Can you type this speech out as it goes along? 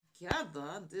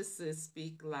together. This is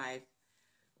Speak Life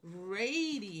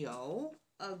Radio.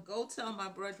 Go Tell My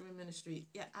Brethren Ministry.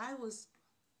 Yeah, I was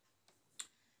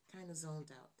kind of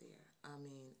zoned out there. I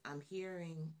mean, I'm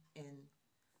hearing and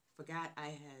forgot I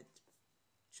had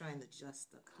trying to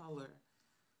adjust the color,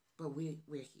 but we're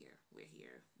here. We're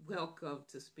here. Welcome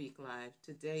to Speak Live.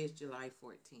 Today is July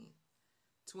 14th,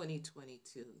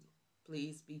 2022.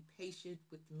 Please be patient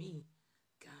with me.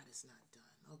 God is not done.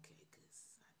 Okay, because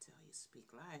I tell you, Speak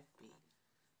Live be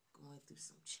going through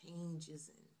some changes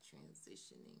and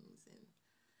transitionings and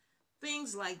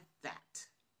things like that.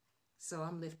 So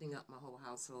I'm lifting up my whole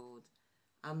household.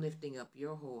 I'm lifting up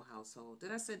your whole household.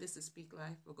 Did I say this is Speak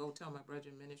Life? Or Go Tell My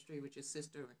Brethren Ministry with your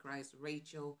sister in Christ,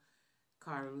 Rachel,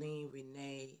 Carlene,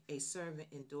 Renee, a servant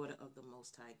and daughter of the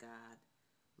Most High God,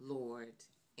 Lord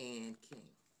and King.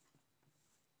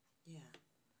 Yeah.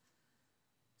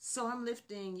 So I'm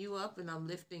lifting you up and I'm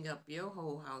lifting up your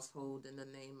whole household in the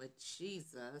name of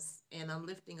Jesus. And I'm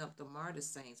lifting up the martyr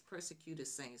saints, persecuted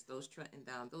saints, those trodden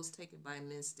down, those taken by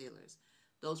men stealers,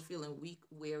 those feeling weak,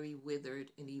 weary,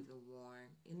 withered, and even worn,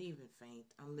 and even faint.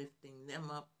 I'm lifting them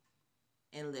up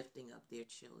and lifting up their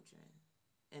children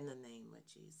in the name of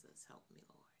Jesus. Help me,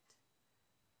 Lord.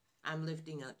 I'm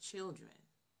lifting up children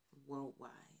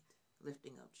worldwide,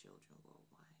 lifting up children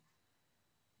worldwide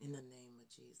in the name of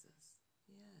Jesus.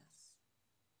 Yes.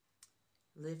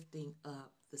 Lifting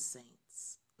up the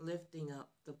saints, lifting up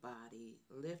the body,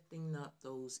 lifting up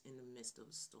those in the midst of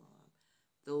a storm,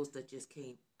 those that just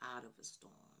came out of a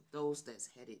storm, those that's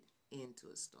headed into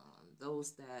a storm,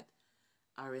 those that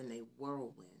are in a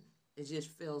whirlwind. It just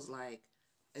feels like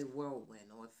a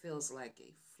whirlwind, or it feels like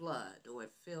a flood, or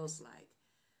it feels like,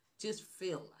 just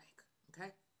feel like,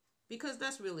 okay? Because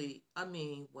that's really,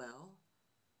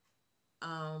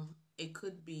 it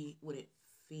could be what it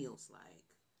feels like.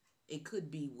 It could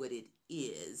be what it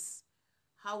is.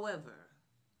 However,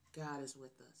 God is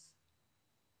with us.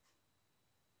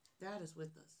 God is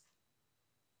with us.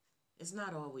 It's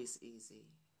not always easy.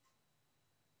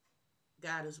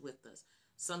 God is with us.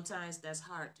 Sometimes that's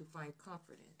hard to find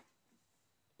comfort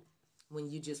in when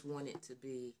you just want it to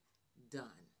be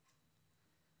done.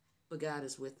 But God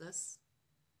is with us.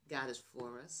 God is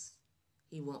for us.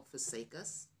 He won't forsake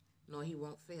us, nor He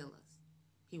won't fail us.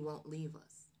 He won't leave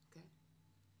us, okay?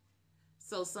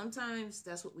 So sometimes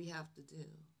that's what we have to do.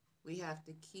 We have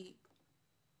to keep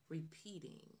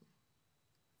repeating.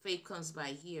 Faith comes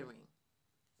by hearing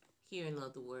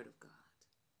of the Word of God,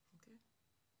 okay?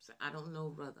 So I don't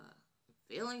know whether I'm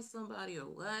failing somebody or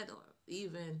what, or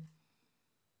even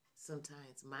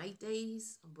sometimes my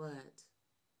days, but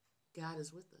God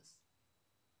is with us.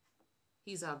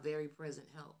 He's our very present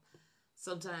help.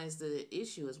 Sometimes the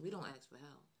issue is we don't ask for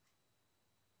help.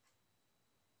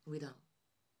 We don't.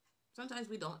 Sometimes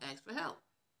we don't ask for help.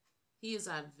 He is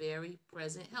our very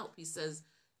present help. He says,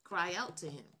 cry out to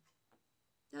Him.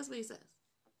 That's what He says.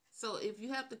 So if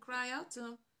you have to cry out to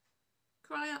Him,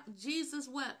 cry out. Jesus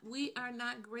wept. We are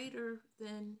not greater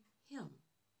than Him.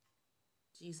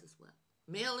 Jesus wept.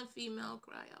 Male and female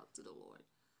cry out to the Lord.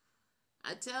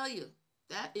 I tell you,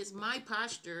 that is my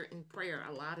posture in prayer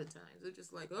a lot of times. It's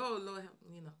just like, oh, Lord,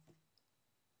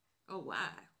 oh, why?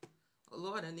 Oh,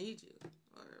 Lord, I need you.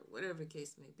 Or whatever the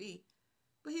case may be.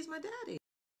 But He's my daddy.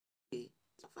 He's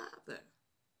my father.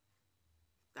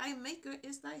 Thy maker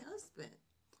is thy husband.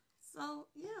 So,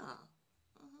 yeah.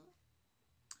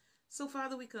 So,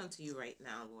 Father, we come to you right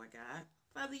now, Lord God.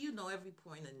 Father, you know every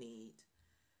point of need.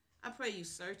 I pray you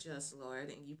search us, Lord,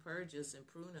 and you purge us and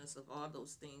prune us of all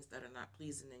those things that are not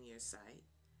pleasing in your sight.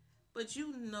 But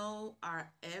you know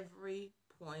our every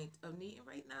point of need. And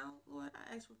right now, Lord,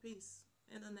 I ask for peace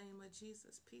in the name of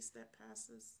Jesus. Peace that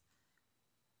passes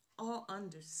all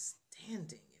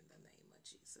understanding in the name of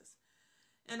Jesus.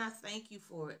 And I thank you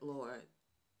for it, Lord.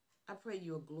 I pray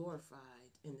you are glorified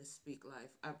in this Speak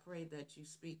Life. I pray that you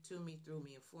speak to me, through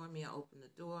me, and for me. I open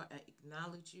the door. I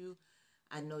acknowledge you.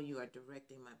 I know you are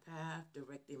directing my path,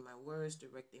 directing my words,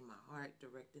 directing my heart,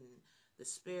 directing the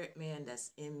spirit man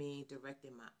that's in me,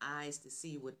 directing my eyes to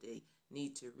see what they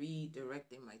need to read,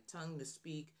 directing my tongue to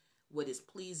speak what is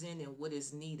pleasing and what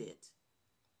is needed.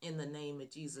 In the name of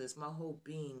Jesus, my whole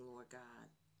being, Lord God.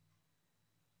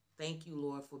 Thank you,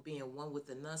 Lord, for being one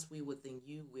within us, we within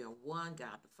you. We are one,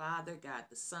 God the Father, God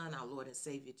the Son, our Lord and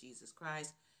Savior, Jesus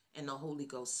Christ, and the Holy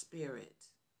Ghost Spirit.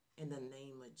 In the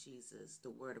name of Jesus, the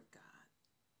Word of God.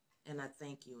 And I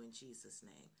thank you in Jesus'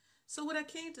 name. So what I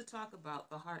came to talk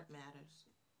about, the heart matters.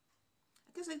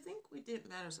 I guess I think we did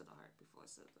matters of the heart before,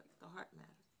 so like the heart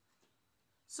matters.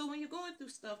 So when you're going through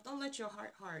stuff, don't let your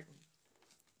heart harden.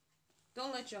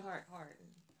 Don't let your heart harden.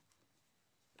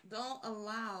 Don't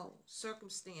allow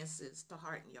circumstances to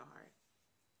harden your heart.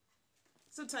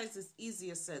 Sometimes it's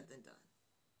easier said than done.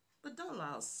 But don't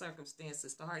allow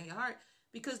circumstances to harden your heart,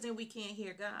 because then we can't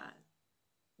hear God.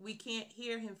 We can't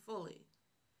hear him fully.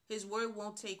 His word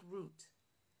won't take root.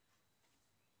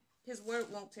 His word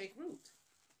won't take root.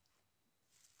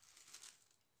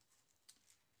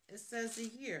 It says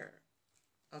it here,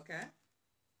 okay?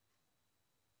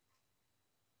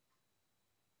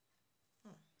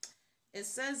 It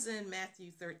says in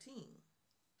Matthew 13,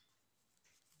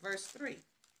 verse 3,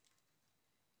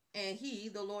 and he,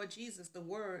 the Lord Jesus, the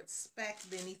word, spake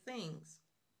many things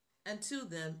unto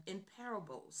them in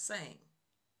parables, saying,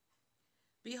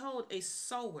 behold, a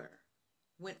sower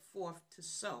went forth to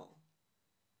sow.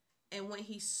 And when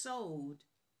he sowed,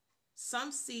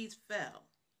 some seeds fell.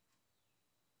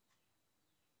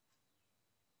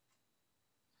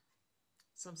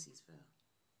 Some seeds fell.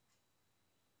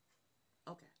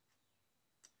 Okay.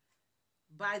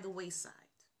 By the wayside.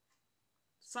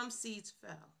 Some seeds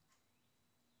fell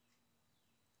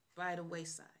by the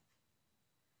wayside.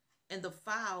 And the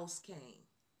fowls came.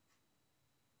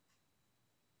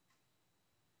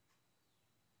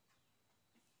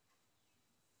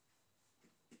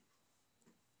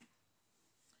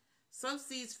 Some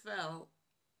seeds fell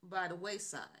by the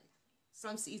wayside.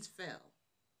 Some seeds fell.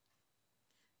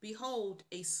 Behold,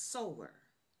 a sower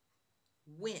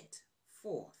went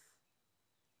forth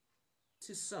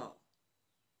to sow.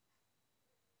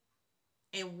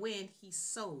 And when he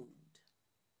sowed,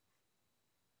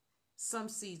 some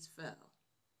seeds fell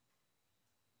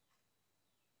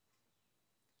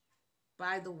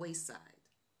by the wayside,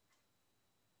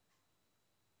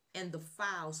 and the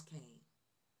fowls came.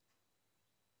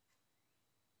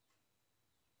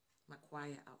 My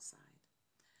choir outside.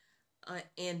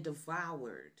 And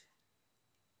devoured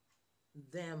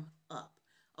them up.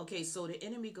 Okay, so the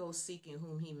enemy goes seeking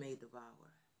whom he may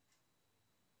devour.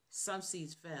 Some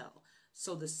seeds fell.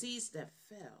 So the seeds that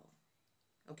fell,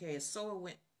 okay, a sower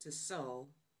went to sow.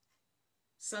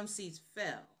 Some seeds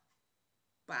fell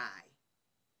by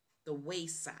the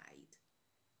wayside,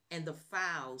 and the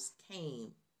fowls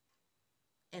came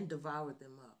and devoured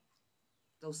them up.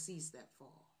 Those seeds that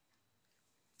fall.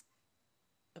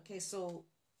 Okay, so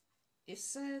it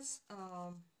says,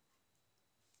 okay,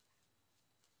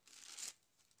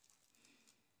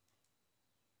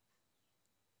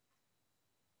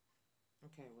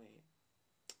 wait.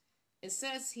 It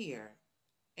says here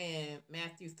in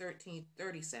Matthew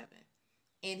 13:37,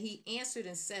 and he answered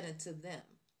and said unto them,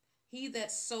 he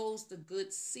that sows the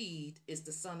good seed is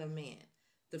the Son of Man.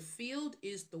 The field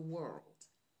is the world.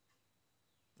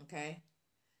 Okay?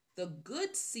 The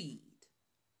good seed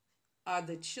are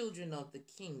the children of the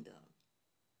kingdom.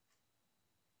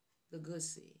 The good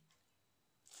seed.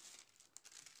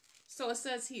 So it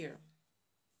says here,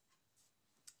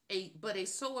 but a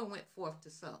sower went forth to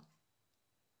sow.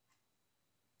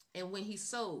 And when he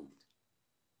sowed,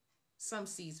 some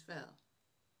seeds fell.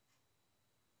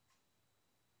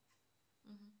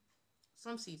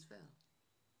 Some seeds fell.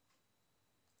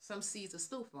 Some seeds are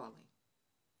still falling.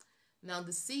 Now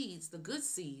the seeds, the good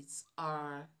seeds,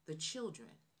 are the children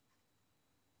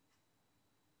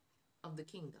of the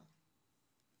kingdom.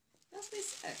 That's what they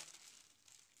said.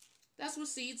 That's what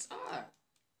seeds are.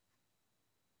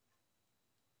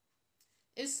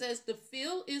 It says the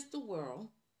field is the world,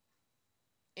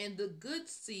 and the good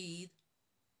seed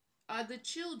are the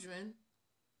children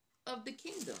of the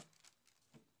kingdom.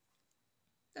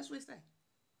 That's what he said.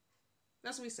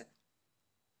 That's what he said.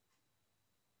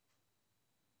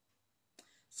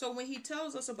 So when he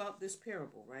tells us about this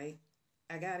parable, right,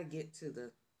 I got to get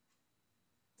to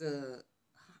the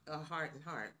heart and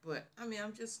heart. But, I mean,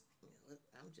 I'm just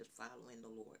following the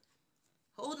Lord.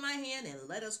 Hold my hand and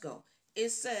let us go. It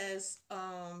says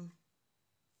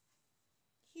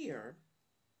here,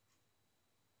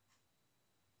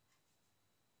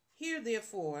 hear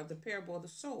therefore the parable of the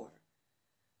sower.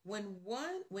 When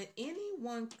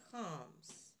anyone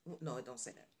comes, no, it don't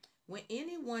say that. When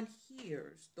anyone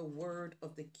hears the word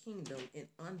of the kingdom and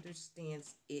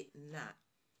understands it not,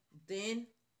 then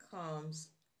comes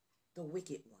the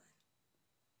wicked one.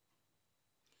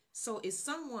 So it's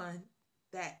someone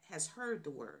that has heard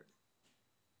the word.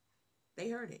 They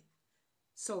heard it.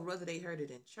 So whether they heard it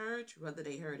in church, whether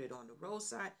they heard it on the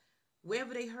roadside,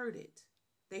 wherever they heard it,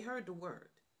 they heard the word.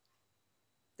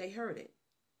 They heard it.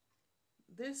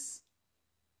 This,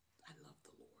 I love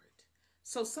the Lord.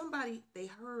 So somebody, they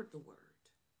heard the word.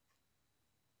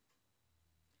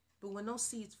 But when those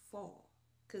seeds fall,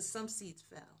 because some seeds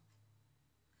fell.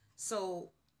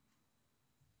 So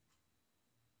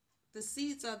the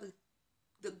seeds are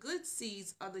the good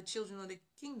seeds are the children of the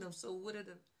kingdom. So what are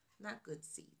not good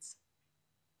seeds.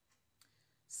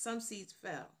 Some seeds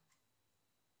fell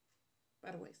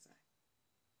by the wayside.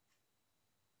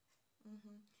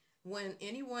 When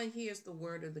anyone hears the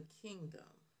word of the kingdom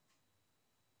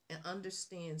and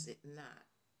understands it not,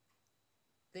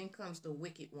 then comes the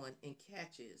wicked one and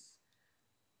catches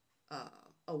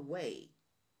away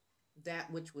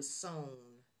that which was sown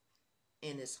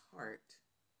in his heart.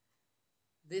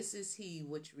 This is he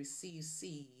which receives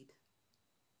seed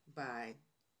by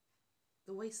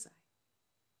the wayside.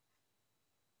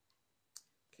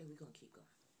 Okay, we're going to keep going.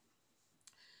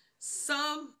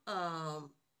 Some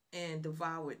and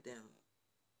devoured them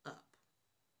up.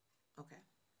 Okay.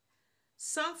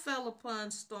 Some fell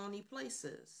upon stony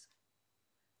places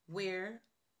where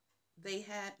they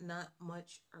had not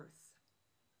much earth.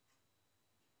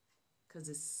 Because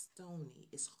it's stony,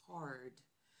 it's hard.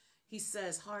 He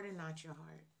says, harden not your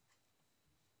heart.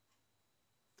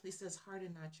 He says,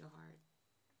 harden not your heart.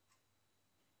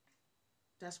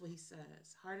 That's what he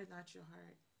says. Harden not your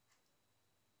heart.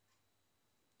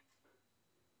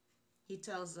 He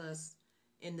tells us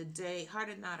in the day,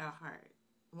 harden not our heart.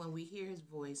 When we hear his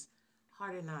voice,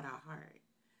 harden not our heart.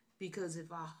 Because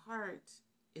if our heart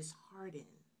is hardened,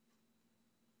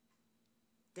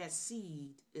 that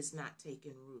seed is not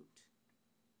taking root.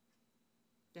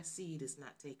 That seed is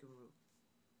not taking root.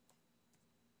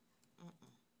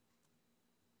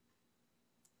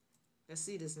 That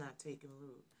seed is not taking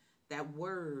root. That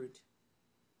word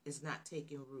is not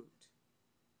taking root.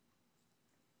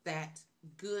 That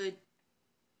good,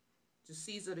 the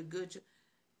seeds of the good,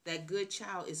 that good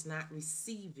child is not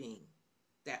receiving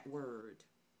that word.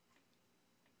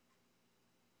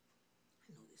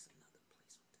 I know there's another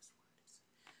place where this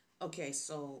word is. Okay,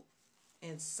 so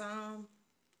in Psalm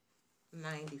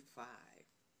 95,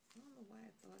 I don't know why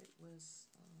I thought it was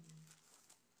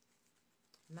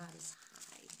not as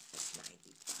high as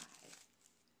 95.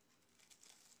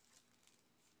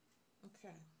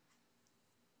 Okay.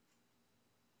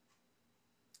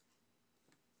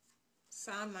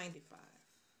 Psalm 95.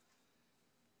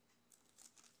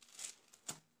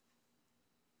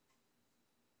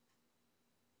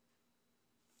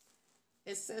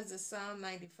 It says in Psalm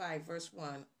 95, verse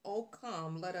 1, O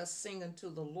come, let us sing unto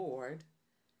the Lord.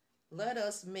 Let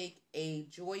us make a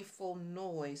joyful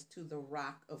noise to the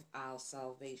rock of our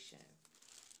salvation.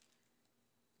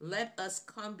 Let us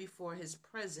come before his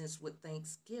presence with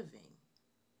thanksgiving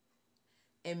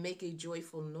and make a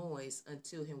joyful noise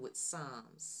unto him with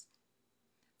psalms.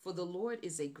 For the Lord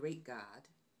is a great God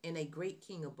and a great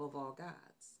King above all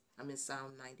gods. I'm in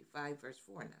Psalm 95, verse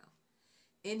 4 now.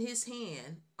 In his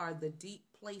hand are the deep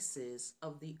places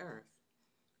of the earth.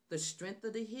 The strength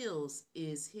of the hills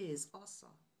is his also.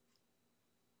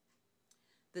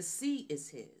 The sea is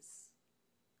his,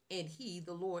 and he,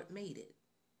 the Lord, made it.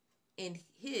 And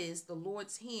his, the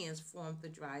Lord's hands, formed the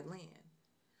dry land.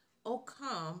 O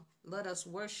come, let us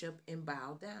worship and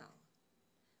bow down.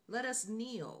 Let us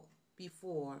kneel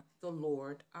before the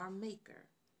Lord our Maker.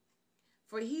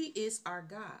 For he is our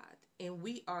God, and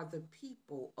we are the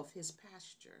people of his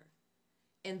pasture,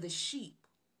 and the sheep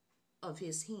of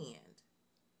his hand.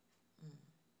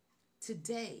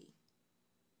 Today,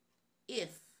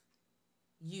 if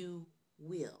you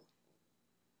will.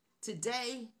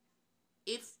 Today,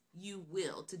 if you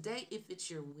will. Today, if it's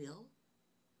your will.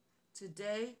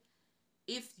 Today,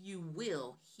 if you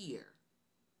will hear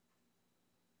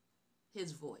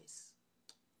his voice.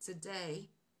 Today,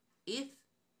 if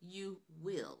you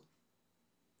will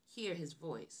hear his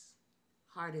voice,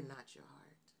 harden not your heart.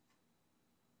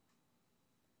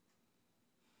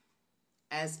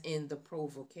 As in the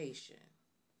provocation.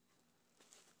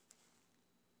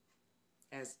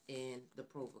 As in the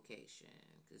provocation.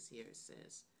 Because here it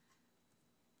says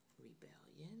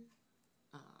rebellion.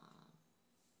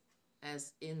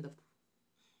 As in the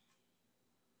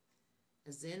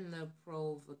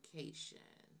provocation.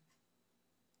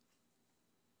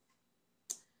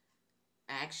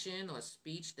 Action or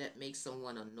speech that makes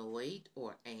someone annoyed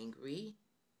or angry.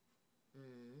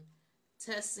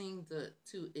 Testing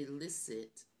to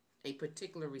elicit a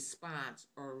particular response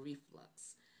or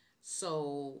reflex.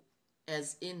 So,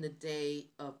 as in the day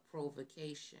of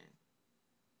provocation.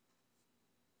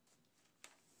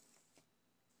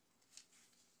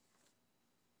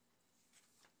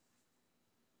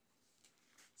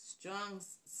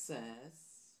 Strong's says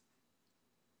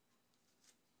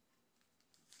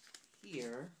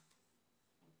here,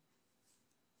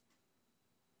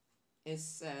 it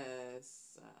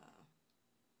says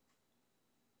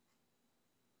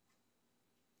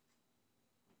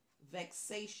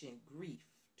vexation, grief,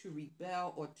 to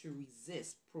rebel or to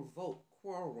resist, provoke,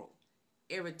 quarrel,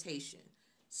 irritation.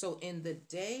 So in the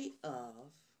day of,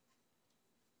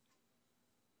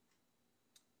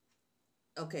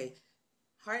 okay,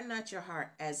 harden not your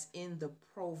heart as in the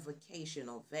provocation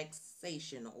or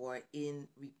vexation or in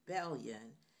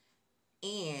rebellion,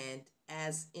 and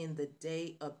as in the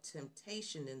day of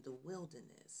temptation in the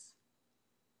wilderness,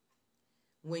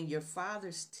 when your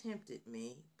fathers tempted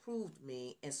me, proved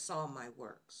me, and saw my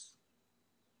works.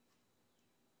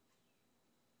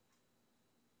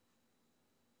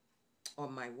 Or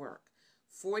my work.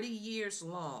 40 years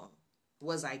long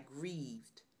was I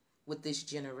grieved with this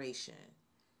generation,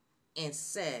 and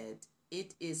said,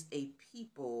 it is a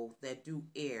people that do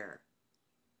err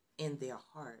in their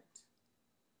heart,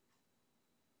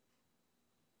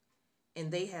 and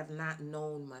they have not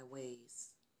known my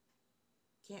ways.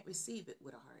 Can't receive it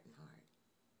with a hardened heart.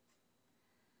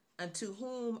 Unto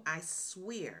whom I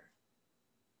swear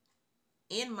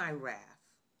in my wrath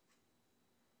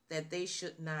that they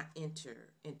should not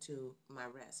enter into my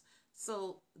rest.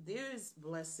 So there's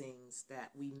blessings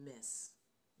that we miss,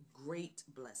 great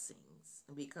blessings,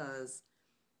 because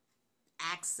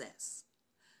access.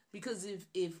 Because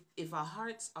if our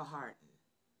hearts are hardened,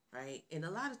 right, and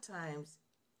a lot of times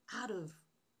out of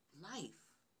life,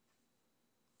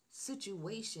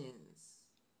 situations,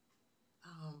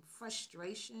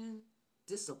 frustration,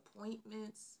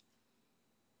 disappointments,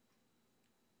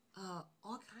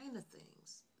 all kind of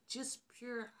things, just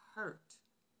pure hurt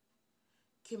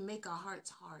can make our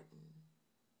hearts harden.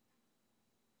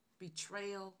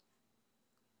 Betrayal,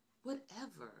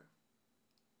 whatever,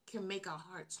 can make our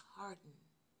hearts harden.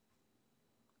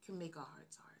 Can make our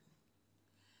hearts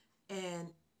harden.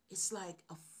 And it's like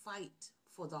a fight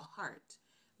for the heart.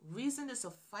 Reason it's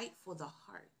a fight for the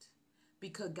heart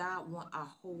because God wants our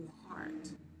whole heart.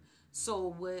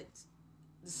 So with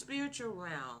the spiritual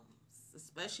realms,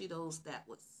 especially those that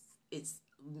was, it's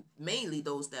mainly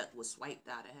those that were swiped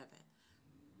out of heaven.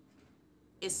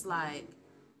 It's like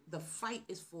the fight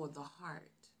is for the heart.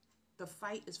 The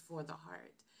fight is for the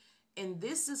heart. And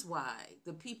this is why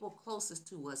the people closest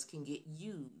to us can get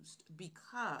used,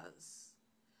 because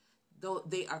though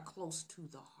they are close to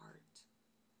the heart.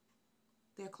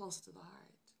 They're close to the heart.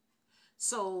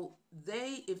 So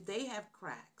if they have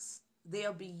cracks,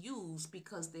 they'll be used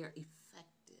because they're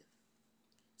effective.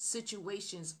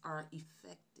 Situations are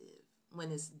effective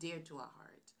when it's dear to our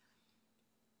heart.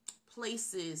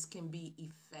 Places can be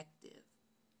effective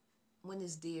when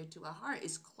it's dear to our heart.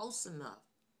 It's close enough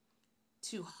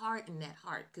to harden that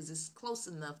heart because it's close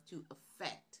enough to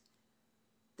affect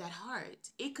that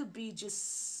heart. It could be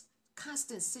just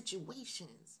constant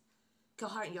situations could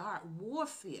harden your heart.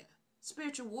 Warfare,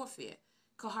 spiritual warfare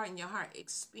could harden your heart.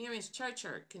 Experience church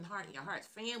hurt can harden your heart.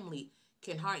 Family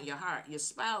can harden your heart. Your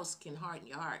spouse can harden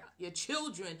your heart. Your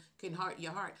children can harden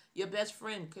your heart. Your best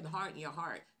friend can harden your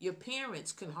heart. Your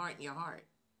parents can harden your heart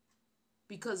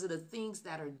because of the things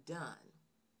that are done.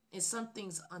 And some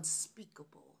things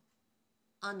unspeakable,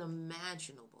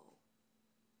 unimaginable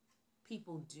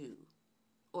people do,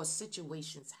 or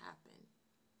situations happen.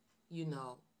 You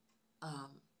know,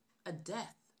 a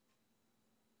death,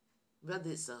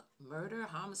 whether it's a murder,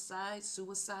 homicide,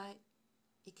 suicide,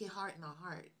 it can harden our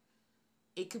heart.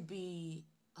 It could be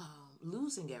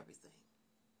losing everything,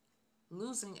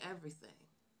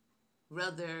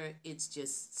 whether it's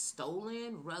just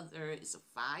stolen, whether it's a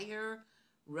fire,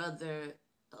 whether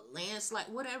a landslide,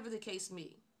 whatever the case may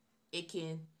be. It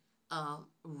can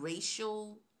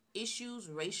racial issues,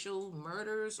 racial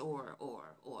murders, or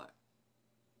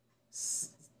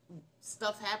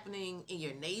stuff happening in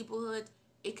your neighborhood.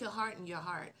 It can harden your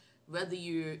heart. Whether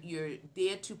you're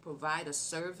there to provide a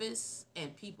service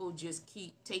and people just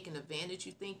keep taking advantage,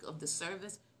 you think, of the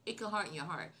service, it can harden your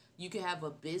heart. You can have a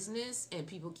business and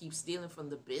people keep stealing from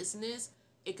the business.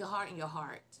 It can harden your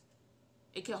heart.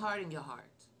 It can harden your heart.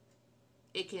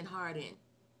 It can harden.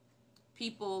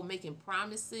 People making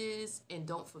promises and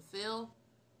don't fulfill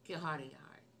can harden your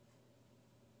heart.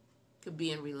 Could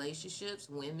be in relationships.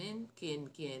 Women can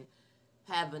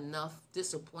have enough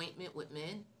disappointment with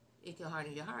men. It can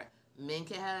harden your heart. Men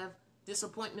can have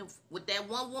disappointment with that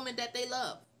one woman that they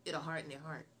love. It'll harden their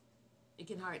heart. It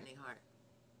can harden their heart.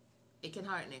 It can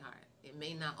harden their heart. It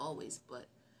may not always, but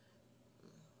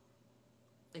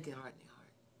it can harden their heart.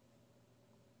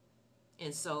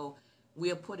 And so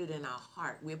we'll put it in our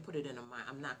heart. We'll put it in our mind.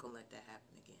 I'm not going to let that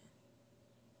happen again.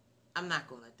 I'm not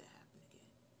going to let that happen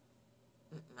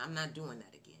again. I'm not doing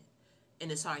that again.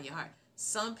 And it's hard in your heart.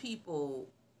 Some people,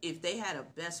 if they had a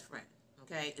best friend,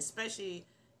 okay, especially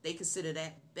they consider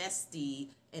that bestie,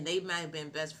 and they might have been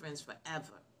best friends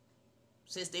forever,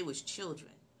 since they was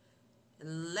children,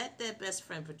 and let that best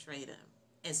friend betray them.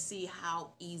 and see how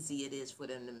easy it is for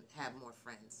them to have more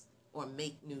friends or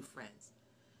make new friends.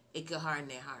 It can harden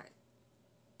their heart.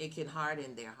 It can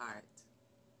harden their heart.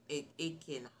 It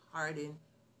can harden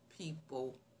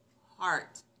people's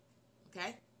heart.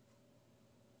 Okay?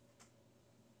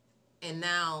 And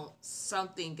now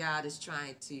something God is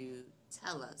trying to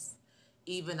tell us,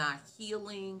 even our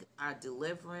healing, our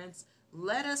deliverance.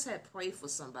 Let us have prayed for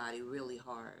somebody really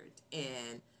hard,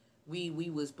 and we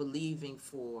was believing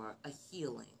for a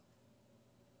healing,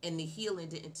 and the healing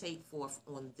didn't take forth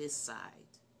on this side.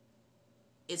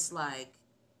 It's like,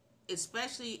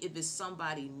 especially if it's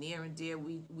somebody near and dear,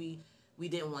 we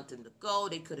didn't want them to go.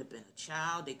 They could have been a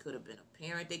child, they could have been a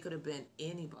parent, they could have been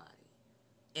anybody,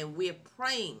 and we're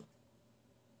praying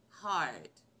hard.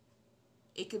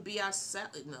 It could be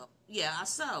ourselves. No, yeah,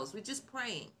 ourselves. We're just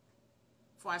praying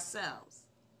for ourselves,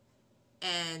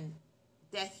 and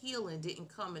that healing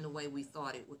didn't come in the way we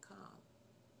thought it would come.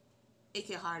 It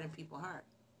can harden people's heart.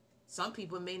 Some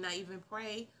people may not even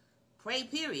pray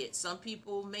period. Some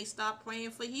people may stop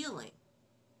praying for healing.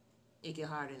 It can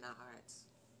harden our hearts.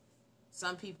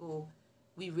 Some people,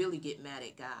 we really get mad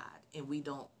at God and we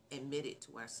don't admit it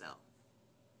to ourselves.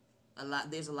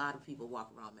 There's a lot of people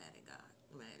walk around mad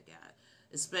at God,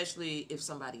 especially if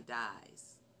somebody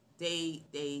dies. They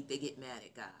get mad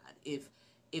at God.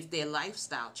 If their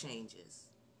lifestyle changes,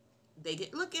 they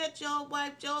get, look at Job's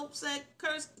wife. Job's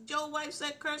wife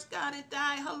said curse God and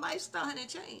die. Her lifestyle hadn't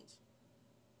changed.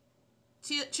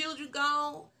 Children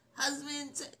gone,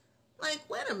 husband, like,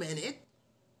 wait a minute.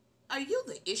 Are you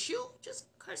the issue? Just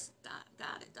curse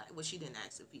God and die. Well, she didn't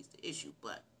ask if he's the issue,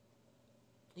 but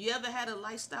you ever had a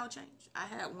lifestyle change? I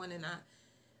had one, and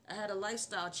I had a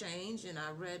lifestyle change, and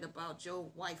I read about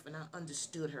Job's wife, and I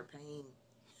understood her pain.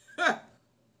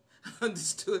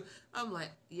 Understood. I'm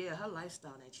like, yeah, her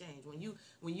lifestyle ain't changed. When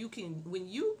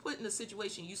you put in a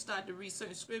situation, you start to read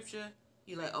certain scripture,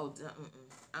 you're like, oh,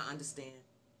 I understand.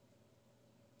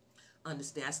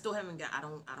 I still haven't got,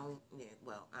 yeah,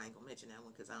 well, I ain't gonna mention that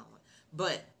one because I don't want,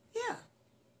 but yeah,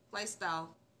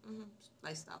 lifestyle can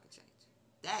change.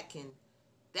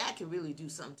 That can really do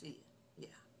something to you. Yeah.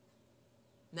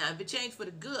 Now, if it changed for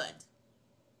the good,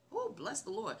 oh, bless the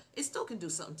Lord, it still can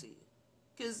do something to you.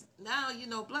 Because now,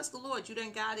 bless the Lord, you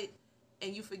done got it,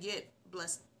 and you forget,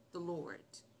 bless the Lord.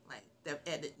 Like,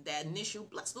 that initial,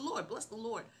 bless the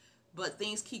Lord. But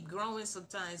things keep growing,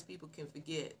 sometimes people can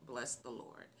forget, bless the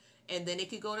Lord. And then it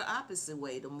could go the opposite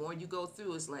way. The more you go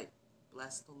through, it's like,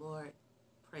 bless the Lord,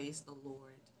 praise the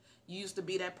Lord. You used to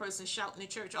be that person shouting in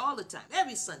church all the time.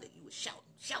 Every Sunday, you was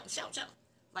shouting.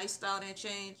 Lifestyle didn't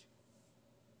change.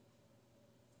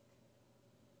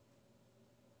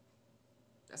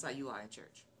 That's how you are in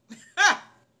church.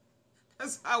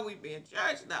 That's how we be in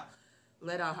church now.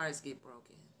 Let our hearts get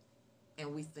broken.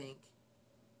 And we think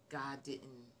God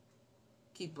didn't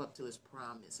keep up to his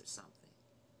promise or something.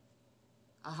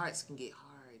 Our hearts can get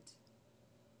hard.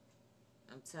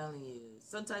 I'm telling you,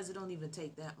 sometimes it don't even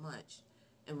take that much.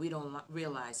 And we don't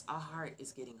realize our heart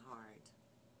is getting hard.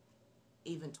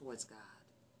 Even towards God.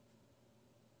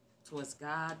 Towards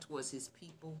God, towards his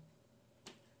people,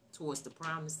 towards the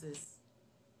promises.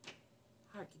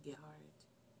 Heart can get hard.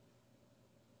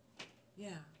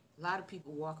 Yeah, a lot of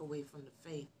people walk away from the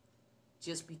faith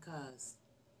just because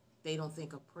they don't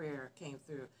think a prayer came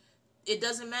through. It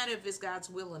doesn't matter if it's God's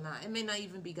will or not. It may not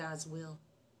even be God's will.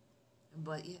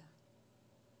 But yeah.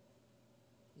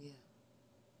 Yeah.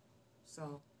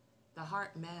 So the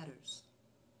heart matters.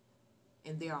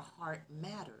 And their heart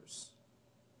matters.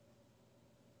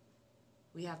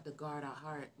 We have to guard our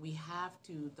heart. We have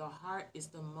to. The heart is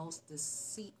the most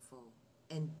deceitful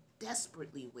and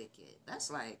desperately wicked.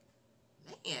 That's like,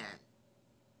 man,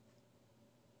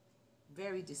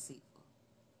 very deceitful.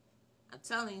 I'm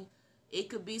telling you, it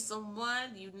could be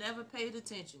someone you never paid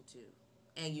attention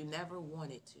to and you never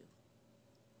wanted to.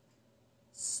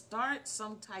 Start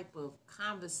some type of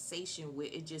conversation where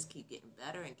it just keep getting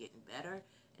better and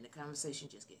the conversation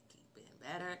just keep getting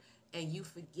better, and you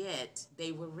forget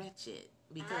they were wretched,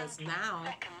 because now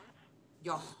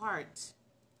your heart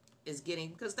is getting,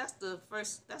 because that's the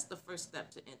first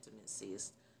step to intimacy,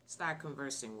 is start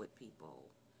conversing with people.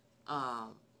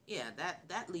 Yeah,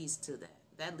 that leads to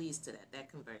that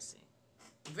conversing.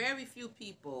 Very few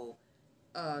people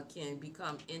can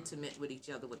become intimate with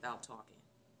each other without talking.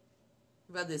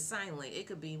 Whether it's silently, it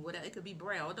could be whatever, it could be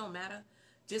braille, it don't matter.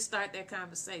 Just start that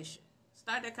conversation.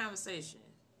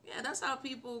 Yeah, that's how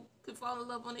people could fall in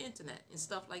love on the internet and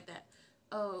stuff like that.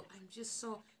 Oh, I'm just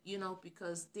so,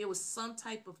 because there was some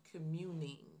type of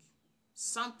communing,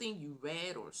 something you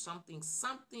read or something,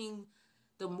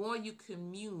 the more you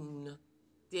commune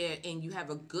there and you have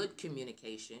a good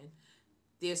communication,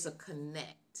 there's a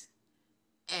connect.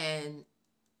 And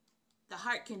the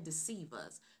heart can deceive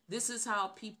us. This is how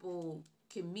people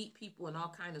can meet people in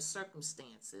all kind of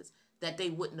circumstances that they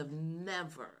wouldn't have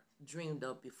never dreamed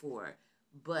of before.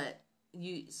 But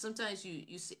you sometimes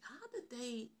you see, how did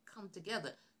they come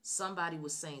together? Somebody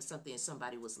was saying something and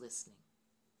somebody was listening.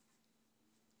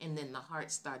 And then the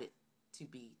heart started to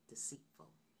be deceitful.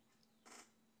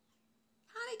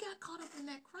 How they got caught up in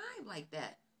that crime like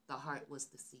that? The heart was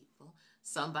deceitful.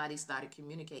 Somebody started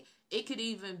communicating. It could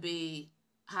even be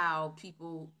how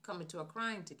people come into a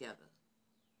crime together.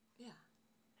 Yeah.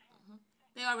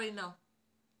 They already know.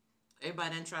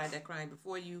 Everybody done tried that crime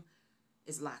before you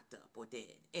is locked up or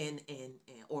dead and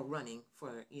or running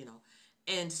for,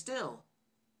 and still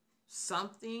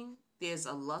something, there's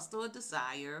a lust or a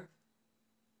desire,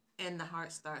 and the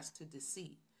heart starts to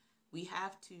deceive. We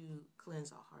have to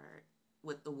cleanse our heart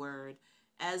with the word.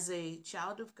 As a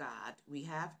child of God, we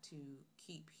have to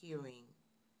keep hearing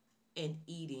and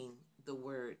eating the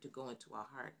word to go into our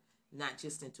heart, not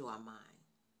just into our mind.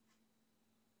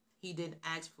 He didn't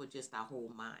ask for just our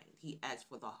whole mind. He asked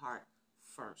for the heart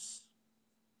first.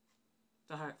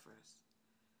 The heart first.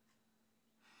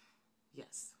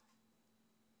 Yes.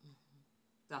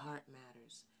 The heart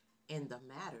matters. And the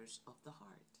matters of the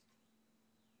heart.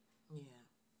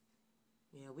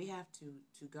 Yeah, we have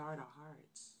to guard our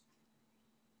hearts,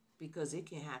 because it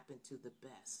can happen to the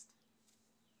best.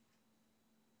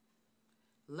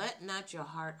 Let not your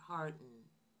heart harden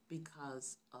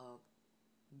because of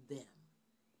them,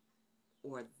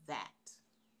 or that,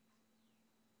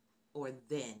 or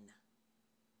then.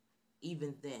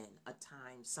 Even then, a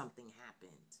time something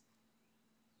happened.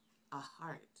 A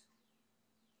heart.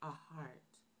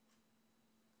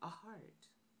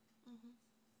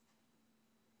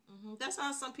 That's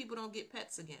how some people don't get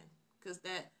pets again. Because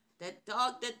that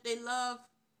dog that they love,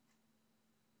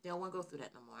 they don't want to go through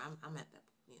that no more. I'm at that,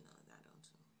 I don't.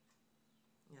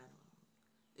 I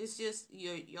don't. It's just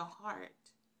your heart.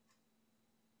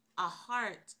 A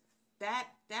heart,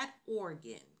 that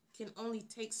organ can only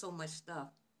take so much stuff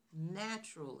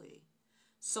naturally.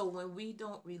 So when we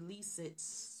don't release it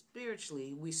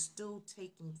spiritually, we're still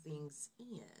taking things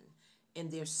in,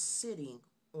 and they're sitting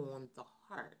on the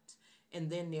heart. And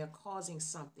then they're causing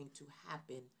something to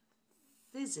happen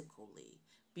physically,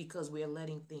 because we're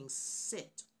letting things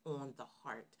sit on the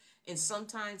heart. And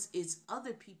sometimes it's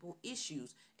other people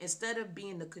issues. Instead of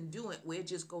being the conduit where it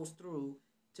just goes through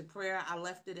to prayer, I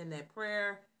left it in that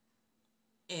prayer,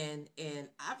 and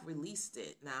I've released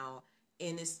it now.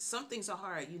 And some things are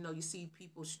hard. You see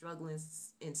people struggling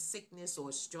in sickness,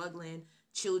 or struggling,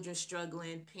 children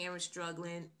struggling, parents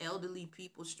struggling, elderly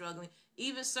people struggling,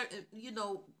 even certain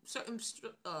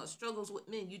struggles with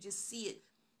men. You just see it,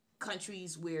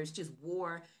 countries where it's just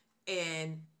war,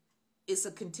 and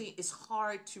it's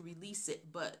hard to release it,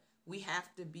 but we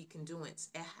have to be conduits.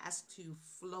 It has to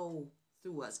flow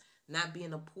through us, not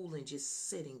being a pool and just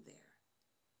sitting there.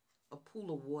 A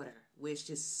pool of water where it's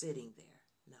just sitting there.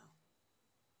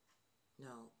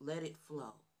 No, let it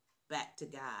flow back to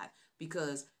God,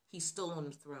 because he's still on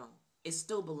the throne. It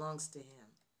still belongs to him.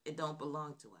 It don't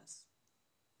belong to us.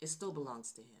 It still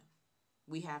belongs to him.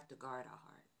 We have to guard our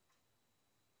heart.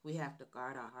 We have to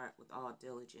guard our heart with all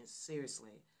diligence,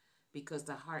 seriously, because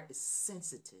the heart is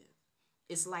sensitive.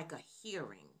 It's like a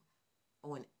hearing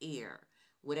or an ear,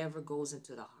 whatever goes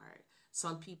into the heart.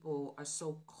 Some people are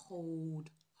so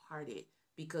cold-hearted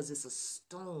because it's a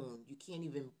stone. You can't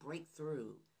even break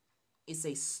through. It's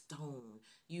a stone.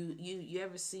 You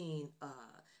ever seen,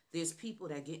 there's people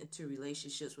that get into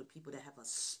relationships with people that have a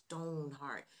stone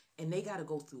heart, and they got to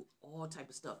go through all type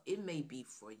of stuff. It may be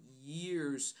for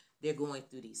years they're going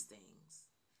through these things.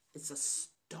 It's a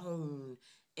stone,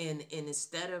 and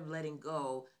instead of letting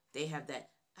go, they have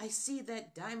that, I see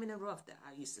that diamond in the rough. That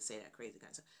I used to say that crazy kind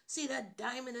of stuff. See that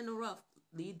diamond in the rough.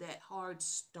 Leave that hard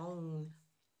stone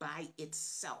by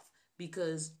itself,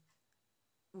 because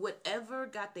whatever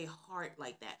got their heart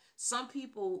like that. Some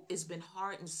people, it's been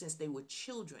hardened since they were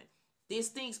children. There's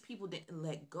things people didn't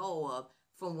let go of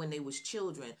from when they was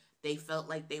children. They felt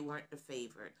like they weren't the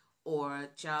favorite, or a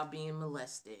child being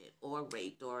molested or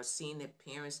raped, or seeing their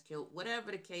parents killed,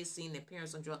 whatever the case, seeing their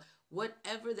parents on drugs,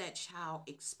 whatever that child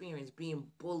experienced, being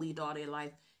bullied all their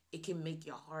life, it can make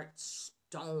your heart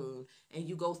stone, and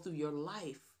you go through your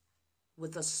life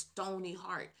with a stony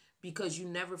heart, because you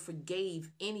never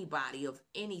forgave anybody of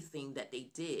anything that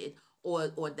they did, or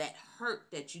that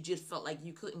hurt that you just felt like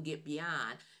you couldn't get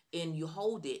beyond, and you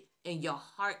hold it, and your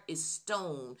heart is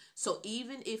stone. So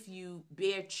even if you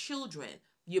bear children,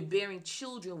 You're bearing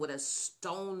children with a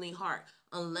stony heart.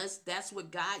 Unless that's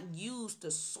what God used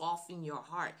to soften your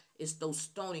heart. It's those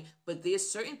stony. But there's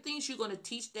certain things you're going to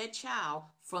teach that child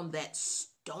from that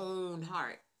stone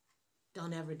heart.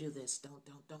 Don't ever do this.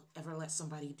 Don't ever let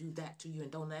somebody do that to you.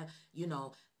 And don't ever,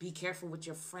 be careful with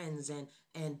your friends,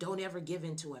 and don't ever give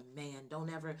in to a man. Don't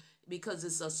ever, because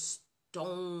it's a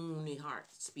stony heart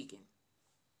speaking.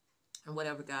 And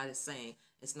whatever God is saying,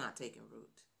 it's not taking root.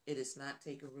 It is not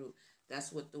taking root.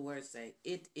 That's what the words say.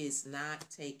 It is not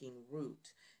taking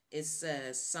root. It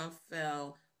says, some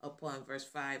fell upon, verse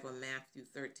 5 of Matthew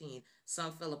 13,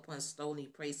 some fell upon stony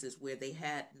places where they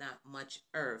had not much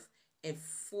earth, and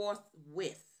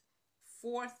forthwith,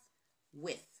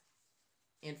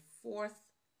 and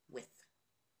forthwith,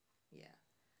 yeah,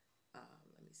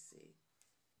 let me see,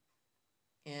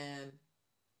 and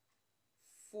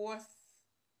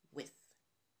forthwith,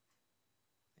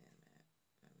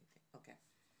 okay,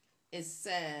 it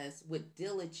says with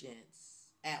diligence,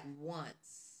 at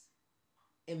once,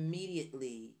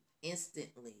 immediately,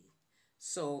 instantly.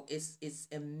 So it's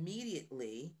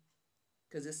immediately,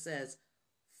 because it says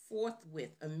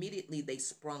forthwith, immediately they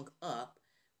sprung up,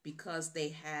 because they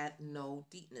had no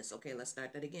deepness. Okay, let's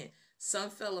start that again. Some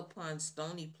fell upon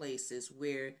stony places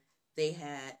where they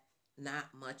had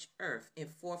not much earth, and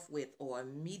forthwith, or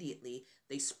immediately,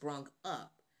 they sprung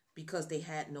up, because they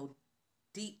had no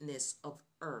deepness of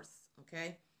earth.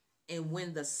 Okay, and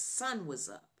when the sun was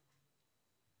up,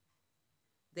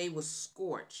 they were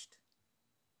scorched,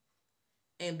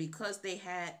 and because they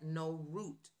had no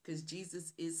root, because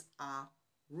Jesus is our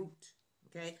root,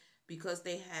 okay, because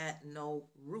they had no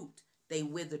root, they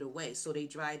withered away. So they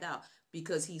dried out,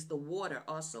 because he's the water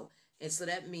also. And so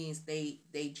that means they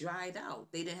dried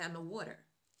out. They didn't have no water.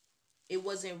 It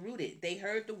wasn't rooted. They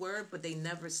heard the word, but they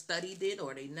never studied it,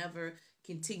 or they never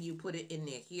continue put it in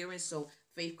their hearing. So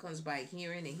faith comes by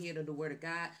hearing, and hearing the word of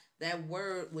God. That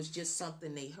word was just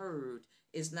something they heard.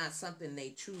 It's not something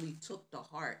they truly took to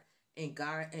heart and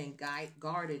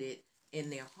guarded it in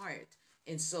their heart.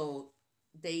 And so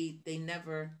they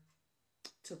never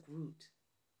took root.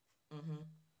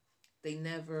 They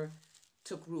never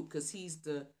took root, because he's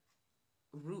the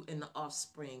root and the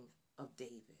offspring of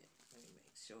David. Let me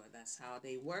make sure that's how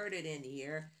they worded in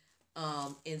here.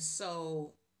 And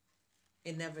so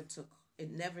it never took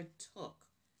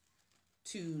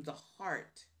to the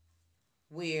heart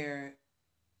where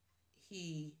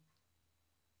it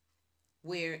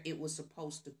was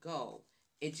supposed to go.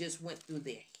 It just went through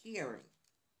their hearing.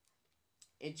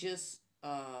 It just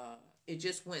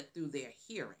went through their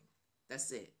hearing.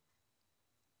 That's it.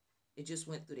 It just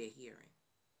went through their hearing.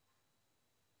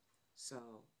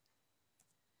 So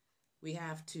we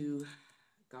have to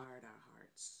guard our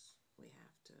hearts.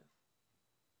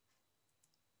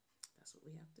 That's what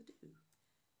we have to do.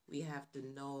 We have to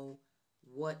know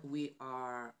what we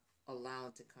are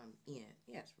allowed to come in.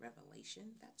 Yes,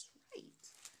 Revelation. That's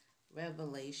right.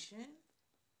 Revelation.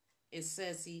 It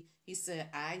says he said,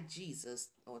 I, Jesus,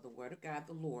 or the word of God,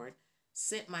 the Lord,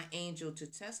 sent my angel to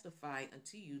testify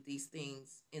unto you these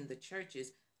things in the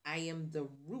churches. I am the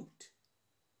root.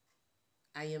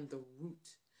 I am the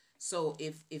root. So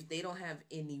if they don't have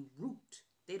any root,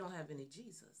 they don't have any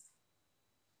Jesus.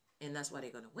 And that's why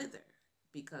they're going to wither,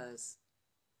 because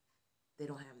they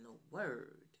don't have no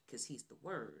word, because he's the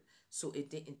word. So it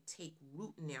didn't take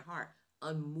root in their heart.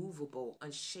 Unmovable,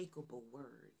 unshakable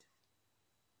word.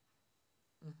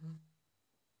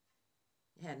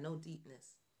 It had no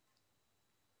deepness.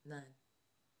 None.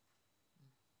 Yeah.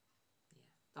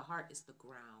 The heart is the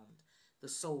ground. The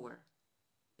sower.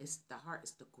 The heart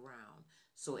is the ground.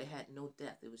 So it had no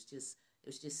depth. It was just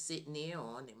sitting there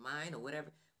on their mind or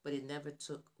whatever, but it never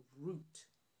took root.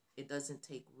 It doesn't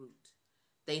take root.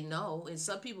 They know, and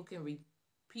some people can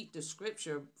repeat the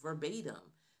scripture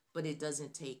verbatim, but it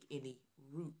doesn't take any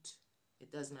root.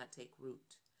 It does not take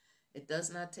root. It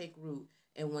does not take root.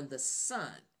 And when the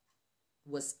sun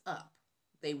was up,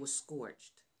 they were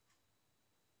scorched.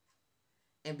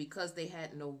 And because they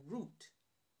had no root,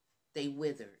 they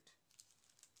withered.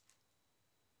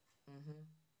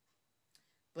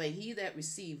 But he that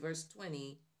received, verse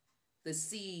 20, the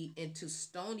seed into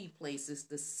stony places,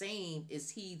 the same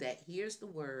is he that hears the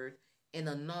word, and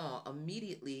anon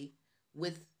immediately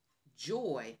with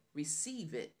joy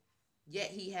receive it.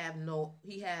 Yet he have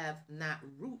not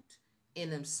root in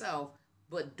himself,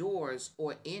 but doors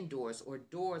or indoors, or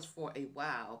doors for a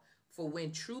while. For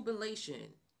when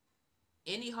tribulation,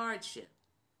 any hardship,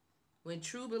 when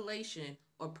tribulation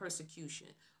or persecution,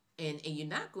 and you're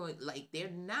not going, like,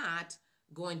 they're not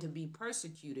going to be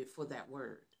persecuted for that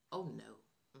word. Oh no.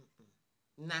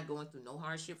 Not going through no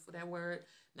hardship for that word,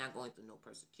 not going through no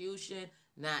persecution,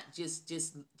 not just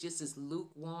as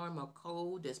lukewarm or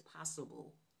cold as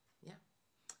possible. Yeah.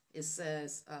 It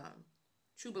says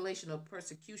tribulation or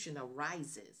persecution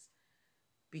arises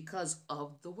because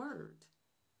of the word.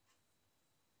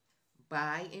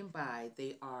 By and by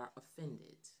they are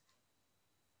offended.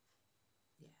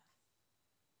 Yeah.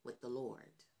 With the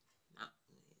Lord. Not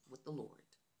with the Lord.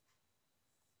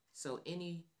 So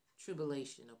any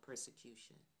tribulation or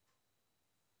persecution,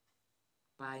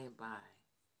 by and by,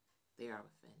 they are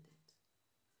offended.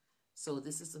 So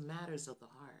this is the matters of the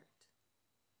heart.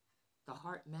 The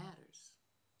heart matters.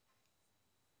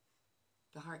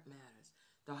 The heart matters.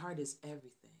 The heart is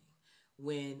everything.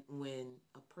 When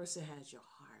a person has your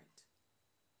heart,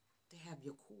 they have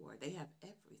your core. They have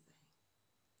everything.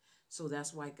 So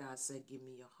that's why God said, give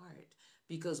me your heart.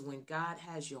 Because when God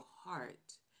has your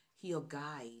heart, he'll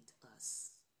guide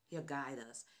us. He'll guide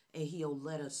us. And he'll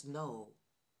let us know,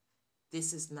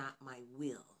 this is not my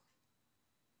will.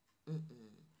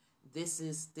 This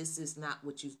is not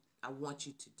what I want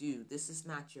you to do. This is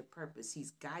not your purpose.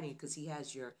 He's guiding you because he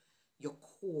has your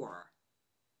core,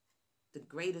 the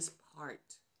greatest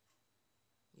part.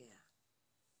 Yeah.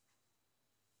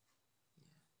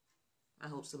 I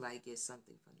hope somebody gets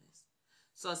something from this.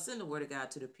 So I send the word of God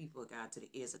to the people of God, to the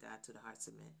ears of God, to the hearts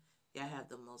of men. Y'all have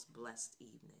the most blessed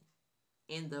evening.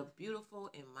 In the beautiful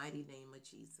and mighty name of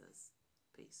Jesus.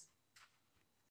 Peace.